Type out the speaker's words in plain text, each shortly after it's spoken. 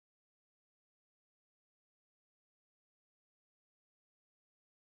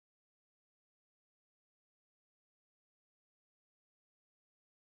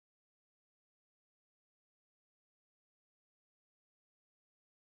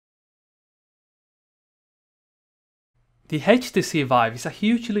The HTC Vive is a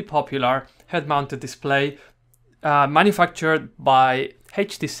hugely popular head-mounted display manufactured by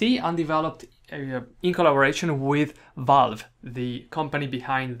HTC and developed in collaboration with Valve, the company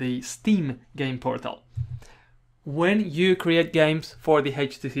behind the Steam game portal. When you create games for the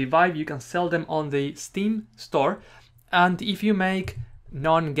HTC Vive, you can sell them on the Steam store, and if you make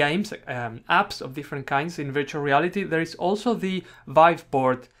non-games, apps of different kinds in virtual reality, there is also the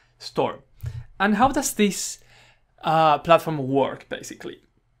Viveboard store. And how does this platform work, basically?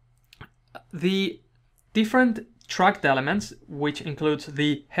 The different tracked elements, which includes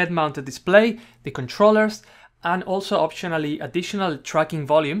the head-mounted display, the controllers, and also optionally additional tracking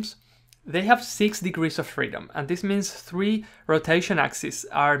volumes, they have 6 degrees of freedom, and this means 3 rotation axes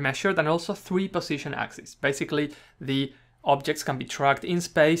are measured and also 3 position axes. Basically, the objects can be tracked in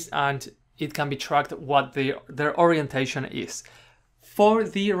space and it can be tracked what their orientation is. For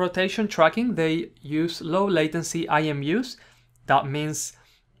the rotation tracking, they use low latency IMUs. That means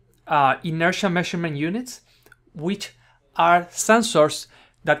inertia measurement units, which are sensors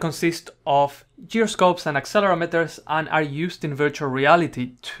that consist of gyroscopes and accelerometers and are used in virtual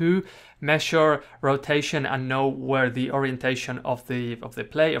reality to measure rotation and know where the orientation of the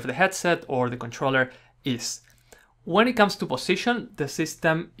headset or the controller is. When it comes to position, the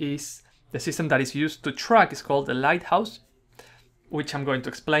system that is used to track is called the lighthouse, which I'm going to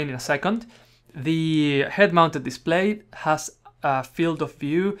explain in a second. The head-mounted display has a field of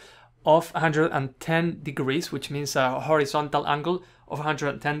view of 110 degrees, which means a horizontal angle of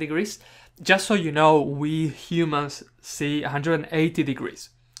 110 degrees. Just so you know, we humans see 180 degrees.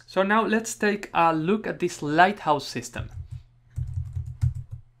 So now let's take a look at this lighthouse system.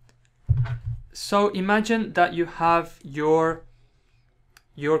 So imagine that you have your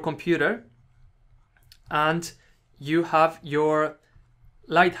computer and you have your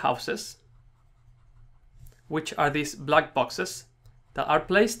lighthouses, which are these black boxes that are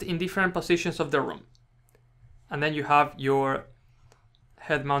placed in different positions of the room. And then you have your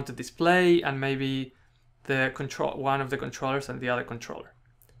head-mounted display and maybe one of the controllers and the other controller.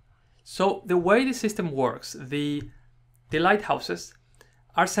 So the way the system works, the lighthouses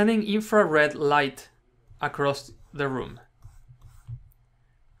are sending infrared light across the room.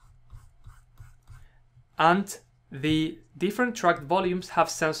 And the different tracked volumes have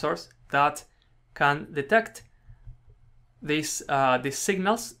sensors that can detect these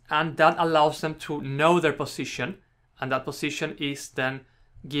signals, and that allows them to know their position, and that position is then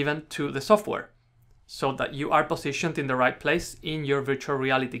given to the software so that you are positioned in the right place in your virtual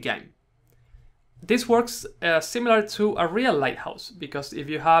reality game. This works similar to a real lighthouse, because if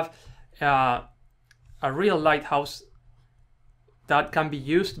you have a real lighthouse that can be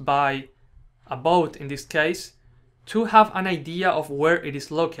used by a boat in this case to have an idea of where it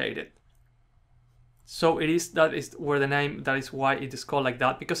is located. So that is where the name, that is why it is called like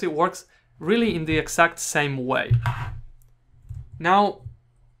that, because it works really in the exact same way. Now,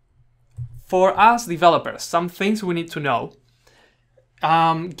 for us developers, some things we need to know.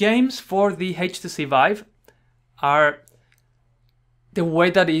 Games for the HTC Vive are the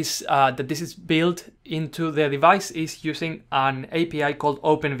way that this is built into the device is using an API called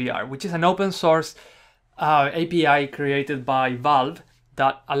OpenVR, which is an open source API created by Valve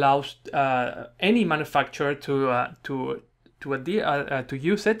that allows any manufacturer to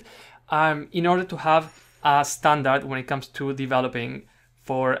use it in order to have a standard when it comes to developing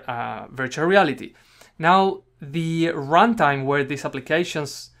for virtual reality. Now, the runtime where these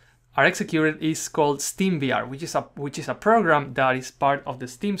applications are executed is called SteamVR, which is a program that is part of the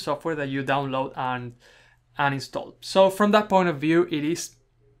Steam software that you download and install. So from that point of view, it is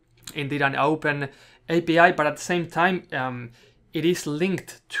indeed an open API, but at the same time, it is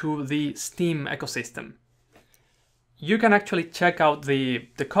linked to the Steam ecosystem. You can actually check out the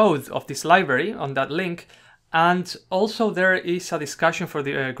code of this library on that link, and also there is a discussion for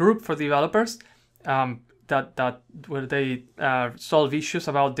the group for developers where they solve issues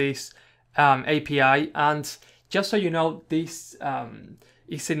about this API. And just so you know, this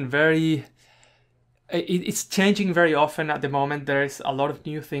it's changing very often at the moment. There is a lot of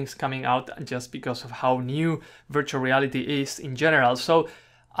new things coming out just because of how new virtual reality is in general. So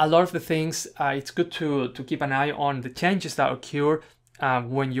a lot of the things, it's good to keep an eye on the changes that occur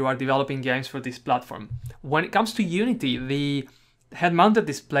when you are developing games for this platform. When it comes to Unity, the head-mounted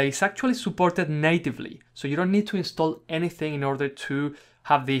display is actually supported natively, so you don't need to install anything in order to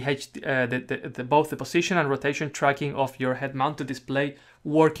have both the position and rotation tracking of your head-mounted display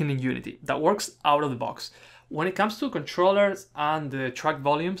working in Unity. That works out of the box. When it comes to controllers and the track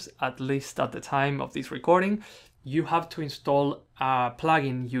volumes, at least at the time of this recording, you have to install a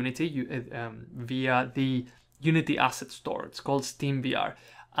plugin Unity via the Unity asset store. It's called SteamVR.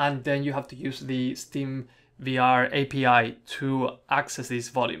 And then you have to use the SteamVR API to access this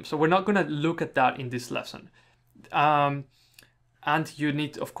volume. So we're not going to look at that in this lesson. And you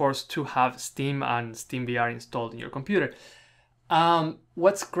need, of course, to have Steam and SteamVR installed in your computer.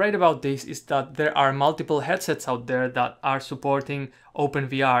 What's great about this is that there are multiple headsets out there that are supporting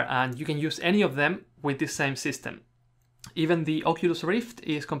OpenVR, and you can use any of them with the same system. Even the Oculus Rift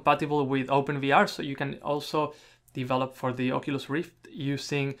is compatible with OpenVR, so you can also develop for the Oculus Rift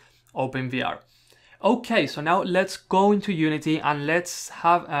using OpenVR. Okay, so now let's go into Unity and let's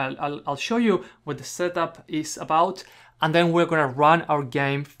have, I'll show you what the setup is about, and then we're gonna run our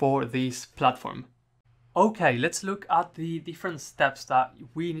game for this platform. Okay, let's look at the different steps that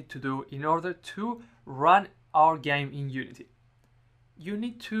we need to do in order to run our game in Unity. You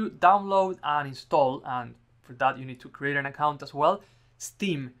need to download and install, and for that you need to create an account as well,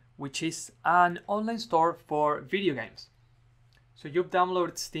 Steam, which is an online store for video games. So you've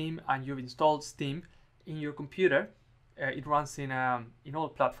downloaded Steam and you've installed Steam in your computer. It runs in all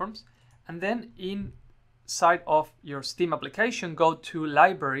platforms. And then inside of your Steam application, go to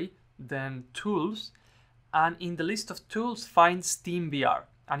Library, then Tools, and in the list of tools, find SteamVR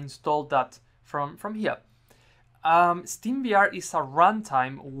and install that from here. SteamVR is a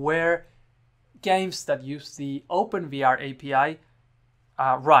runtime where games that use the OpenVR API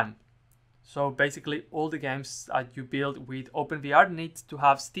run. So basically all the games that you build with OpenVR need to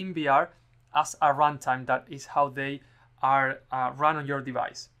have SteamVR as a runtime. That is how they are run on your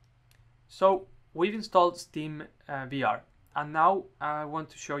device. So we've installed SteamVR, and now I want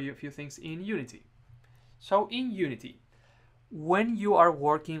to show you a few things in Unity. So in Unity, when you are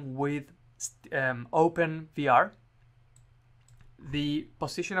working with OpenVR, the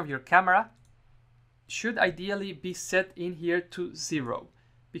position of your camera should ideally be set in here to 0,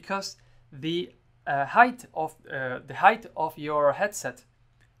 because the height of your headset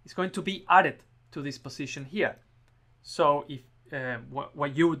is going to be added to this position here. So if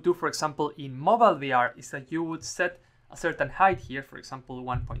what you would do, for example, in mobile VR is that you would set a certain height here, for example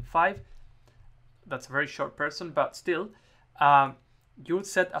 1.5. That's a very short person, but still, you would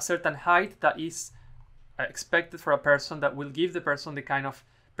set a certain height that is expected for a person, that will give the person the kind of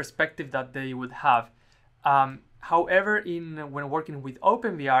perspective that they would have. However, when working with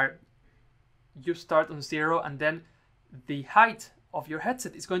OpenVR, you start on 0, and then the height of your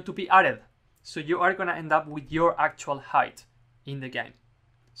headset is going to be added. So you are going to end up with your actual height in the game.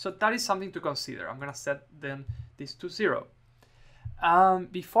 So that is something to consider. I'm going to set then this to 0.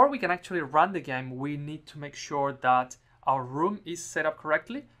 Before we can actually run the game, we need to make sure that our room is set up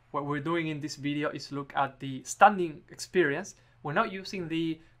correctly. What we're doing in this video is look at the standing experience. We're not using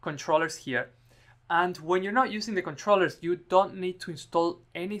the controllers here. And when you're not using the controllers, you don't need to install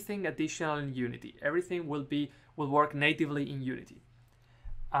anything additional in Unity. Everything will work natively in Unity.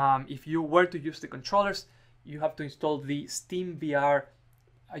 If you were to use the controllers, you have to install the SteamVR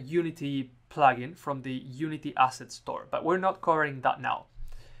Unity plugin from the Unity asset store, but we're not covering that now.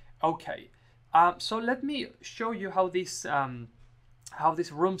 Okay, so let me show you how this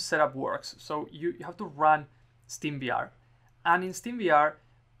room setup works. So you have to run SteamVR, and in SteamVR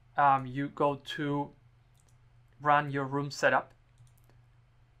you go to run your room setup,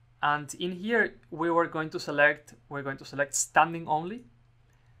 and in here we're going to select standing only,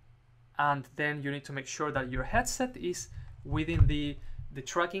 and then you need to make sure that your headset is within the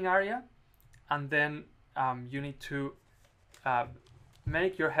tracking area, and then you need to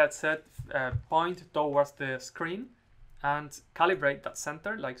make your headset point towards the screen and calibrate that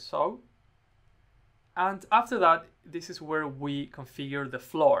center like so. And after that, this is where we configure the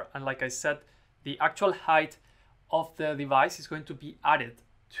floor, and like I said, the actual height of the device is going to be added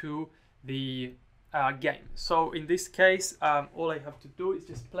to the game. So in this case, all I have to do is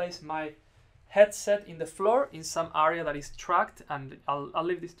just place my headset in the floor in some area that is tracked, and I'll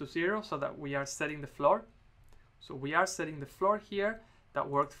leave this to 0 so that we are setting the floor. So we are setting the floor here. That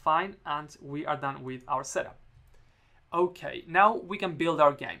worked fine, and we are done with our setup. Okay, now we can build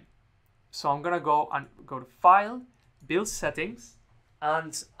our game. So I'm gonna go to File, Build Settings,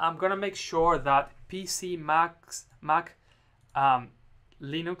 and I'm gonna make sure that PC, Mac,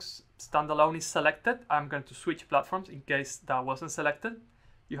 Linux standalone is selected. I'm going to switch platforms in case that wasn't selected.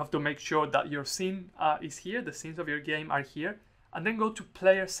 You have to make sure that your scene is here, the scenes of your game are here, and then go to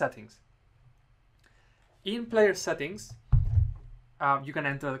Player Settings. In Player Settings, you can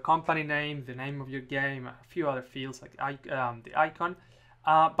enter the company name, the name of your game, a few other fields like the icon.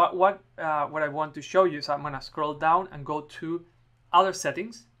 But what I want to show you is I'm going to scroll down and go to Other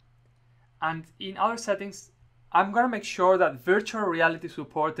Settings. And in Other Settings, I'm going to make sure that virtual reality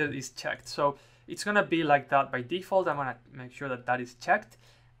supported is checked. So it's gonna be like that by default. I'm gonna make sure that that is checked,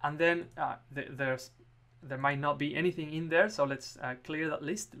 and then there might not be anything in there, so let's clear that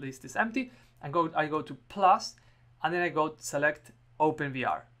list. The list is empty, and I go to plus, and then I go to select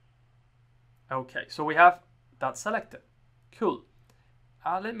OpenVR. Okay, so we have that selected. Cool.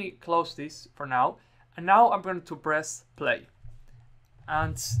 Let me close this for now, and now I'm going to press play,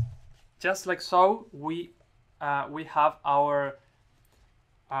 and just like so, we have our.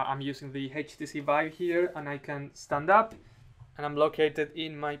 I'm using the HTC Vive here, and I can stand up, and I'm located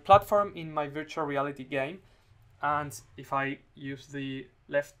in my platform in my virtual reality game. And if I use the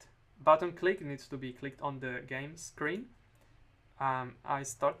left button click, it needs to be clicked on the game screen. I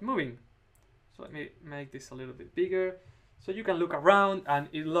start moving. So let me make this a little bit bigger, so you can look around, and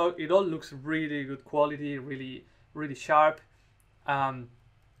it all looks really good quality, really sharp.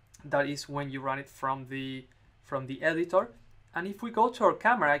 That is when you run it from the editor. And if we go to our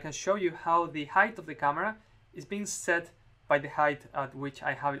camera, I can show you how the height of the camera is being set by the height at which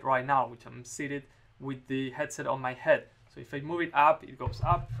I have it right now, which I'm seated with the headset on my head. So if I move it up, it goes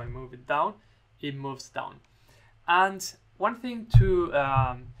up. If I move it down, it moves down. And one thing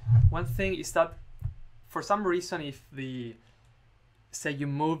is that for some reason, if say you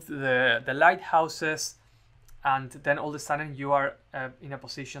move the lighthouses, and then all of a sudden you are in a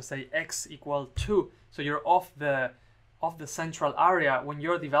position, say x = 2, so you're off the central area when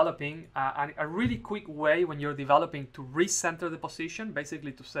you're developing, and a really quick way when you're developing to recenter the position,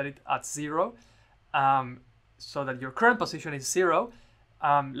 basically to set it at 0, so that your current position is 0.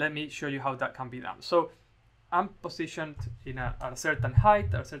 Let me show you how that can be done. So I'm positioned at a certain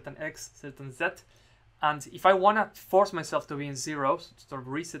height, a certain x, certain z, and if I want to force myself to be in 0, so to sort of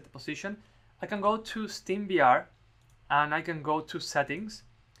reset the position, I can go to SteamVR, and I can go to settings,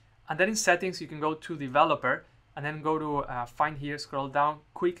 and then in settings you can go to developer, and then go to find here, scroll down,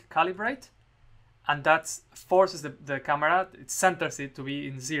 quick calibrate, and that forces the camera, it centers it to be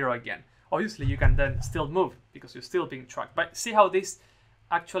in 0 again. Obviously you can then still move because you're still being tracked, but see how this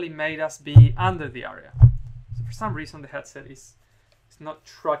actually made us be under the area. So for some reason the headset is not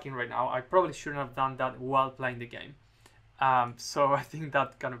tracking right now. I probably shouldn't have done that while playing the game. So I think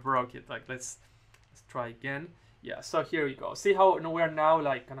that kind of broke it. Like let's try again. Yeah, so here we go. See how we're now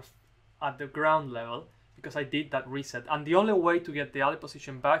like kind of at the ground level, because I did that reset, and the only way to get the other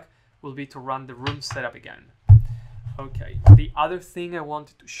position back will be to run the room setup again. Okay, the other thing I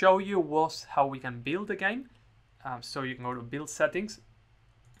wanted to show you was how we can build the game. So you can go to build settings,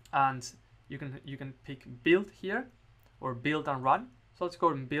 and you can pick build here, or build and run. So let's go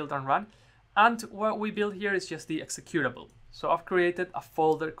and build and run, and what we build here is just the executable. So I've created a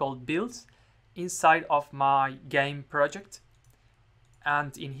folder called builds inside of my game project.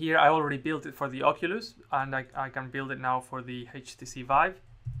 And in here, I already built it for the Oculus, and I can build it now for the HTC Vive.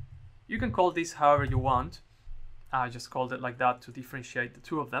 You can call this however you want. I just called it like that to differentiate the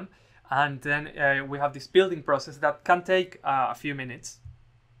two of them. And then we have this building process that can take a few minutes.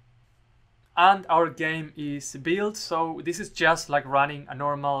 And our game is built, so this is just like running a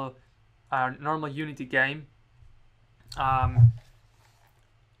normal Unity game.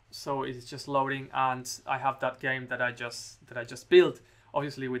 So it's just loading, and I have that game that I just built,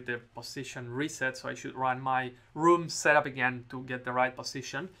 obviously with the position reset. So I should run my room setup again to get the right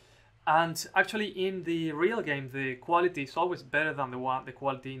position. And actually, in the real game, the quality is always better than the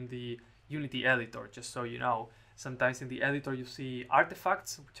quality in the Unity editor. Just so you know, sometimes in the editor you see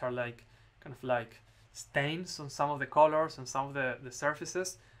artifacts which are like kind of like stains on some of the colors and some of the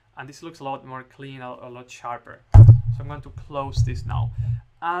surfaces, and this looks a lot more clean, a lot sharper. So I'm going to close this now.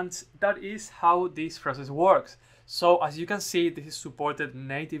 And that is how this process works. So as you can see, this is supported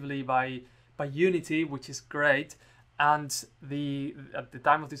natively by Unity, which is great. And at the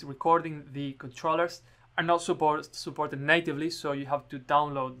time of this recording, the controllers are not supported natively, so you have to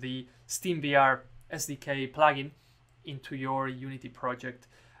download the SteamVR SDK plugin into your Unity project.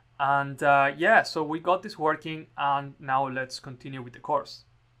 And yeah, so we got this working, and now let's continue with the course.